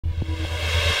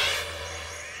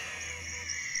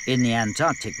In the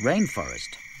Antarctic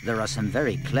rainforest, there are some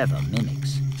very clever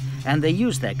mimics, and they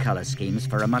use their color schemes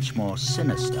for a much more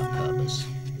sinister purpose.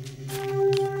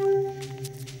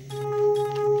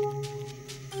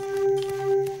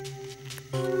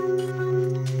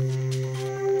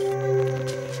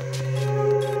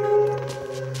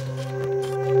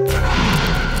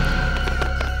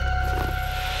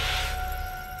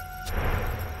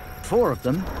 Four of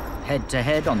them,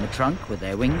 head-to-head on the trunk with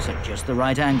their wings at just the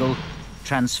right angle,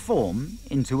 transform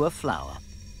into a flower.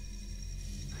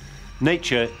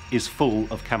 Nature is full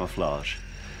of camouflage.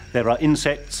 There are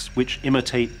insects which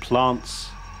imitate plants,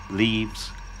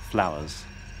 leaves, flowers.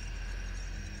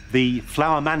 The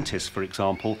flower mantis, for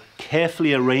example,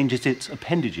 carefully arranges its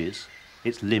appendages,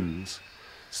 its limbs,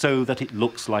 so that it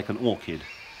looks like an orchid.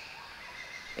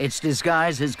 Its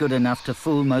disguise is good enough to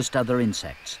fool most other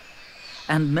insects.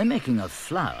 And mimicking a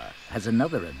flower has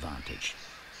another advantage.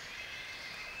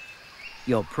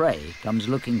 Your prey comes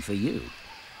looking for you.